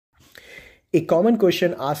A common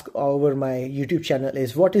question asked over my YouTube channel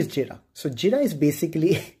is, what is JIRA? So JIRA is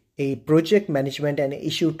basically a project management and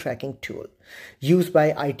issue tracking tool used by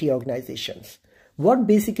IT organizations. What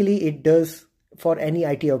basically it does for any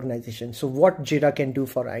IT organization. So what JIRA can do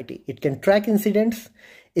for IT? It can track incidents.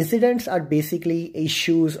 Incidents are basically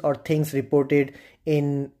issues or things reported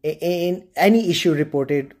in any issue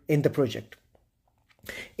reported in the project.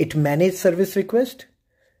 It manages service requests.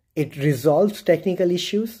 It resolves technical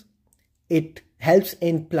issues. It helps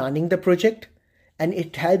in planning the project, and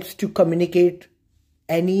it helps to communicate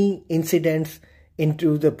any incidents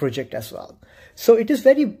into the project as well. So it is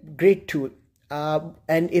very great tool.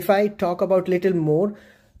 And if I talk about little more,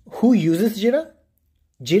 who uses JIRA?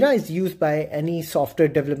 JIRA is used by any software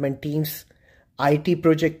development teams, IT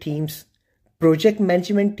project teams, project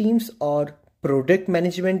management teams or product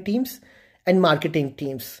management teams, and marketing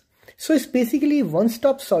teams. So it's basically a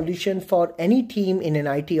one-stop solution for any team in an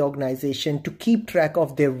IT organization to keep track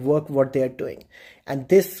of their work, what they are doing. And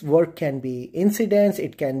this work can be incidents,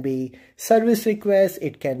 it can be service requests,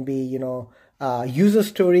 it can be, user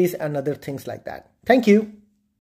stories and other things like that. Thank you.